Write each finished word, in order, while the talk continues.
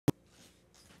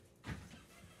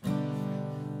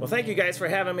Well, thank you guys for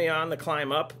having me on The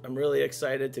Climb Up. I'm really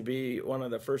excited to be one of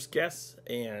the first guests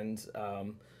and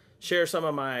share some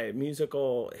of my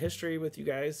musical history with you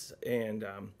guys. And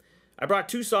I brought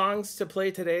two songs to play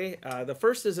today. The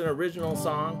first is an original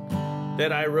song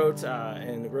that I wrote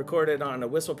and recorded on a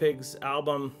Whistle Pigs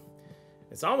album.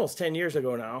 It's almost 10 years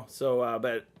ago now, so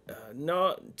but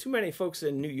no, too many folks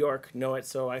in New York know it,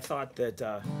 so I thought that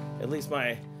at least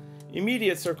my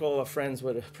immediate circle of friends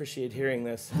would appreciate hearing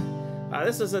this.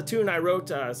 This is a tune I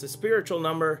wrote. It's a spiritual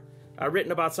number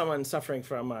written about someone suffering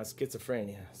from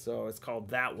schizophrenia. So it's called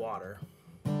That Water.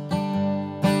 Was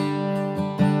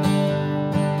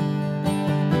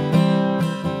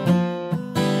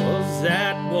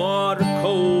that water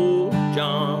cold,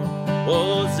 John?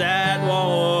 Was that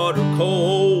water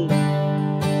cold?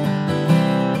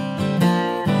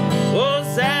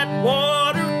 Was that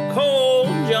water cold,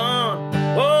 John?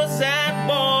 Was that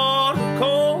water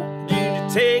cold? Did it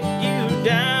take you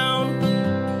down?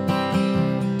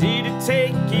 Did it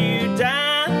take you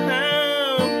down?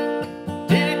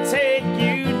 Did it take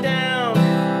you down?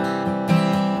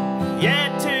 Yeah,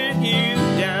 it took you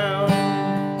down.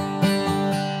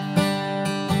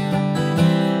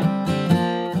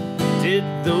 Did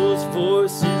those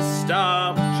voices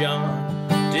stop, John?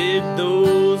 Did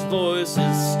those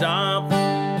voices stop?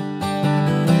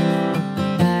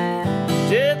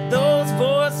 Did those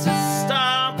voices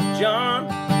stop, John?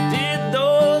 Did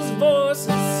those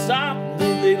voices stop?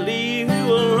 Did they leave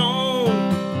you alone?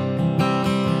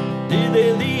 Did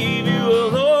they leave you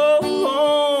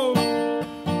alone?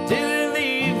 Did they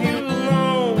leave you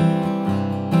alone?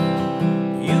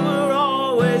 You were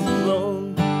always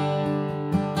alone.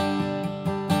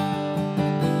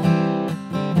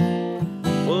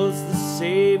 Was the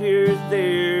Savior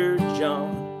there, John?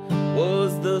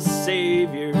 Was the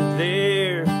Savior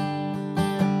there?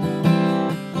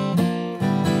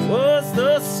 Was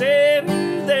the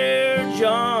Savior there,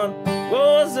 John?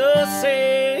 Was the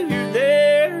Savior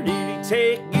there? Did he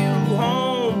take you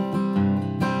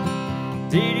home?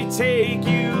 Did he take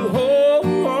you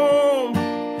home?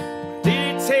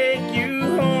 Did he take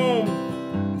you home?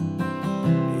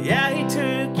 Yeah, he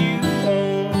took you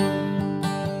home.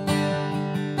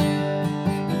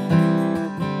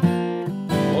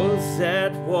 Was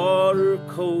that water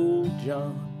cold,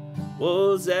 John?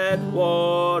 Was that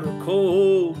water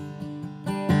cold?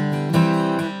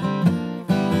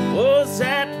 Was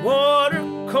that water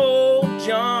cold,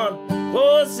 John?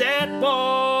 Was that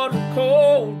water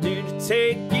cold? Did it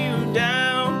take you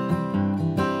down?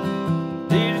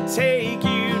 Did it take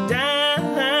you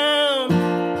down?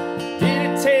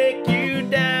 Did it take you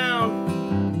down?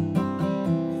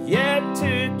 Yeah, it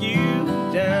took you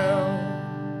down.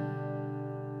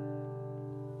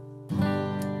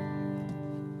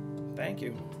 Thank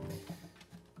you.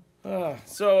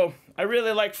 So I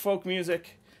really like folk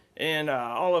music and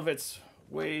all of its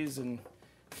ways and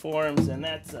forms, and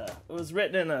that's it was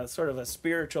written in a sort of a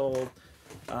spiritual,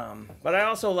 but I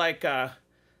also like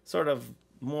sort of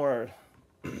more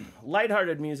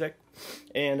lighthearted music.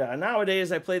 And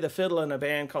nowadays I play the fiddle in a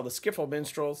band called the Skiffle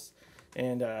Minstrels,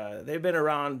 and they've been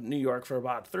around New York for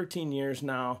about 13 years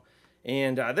now.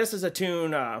 And this is a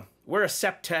tune. We're a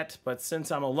septet, but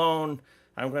since I'm alone,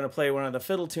 I'm going to play one of the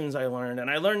fiddle tunes I learned. And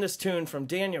I learned this tune from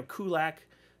Daniel Kulak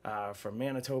from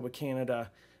Manitoba, Canada,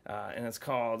 and it's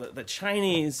called The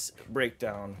Chinese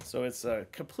Breakdown. So it's a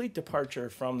complete departure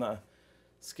from the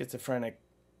schizophrenic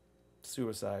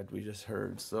suicide we just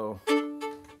heard. So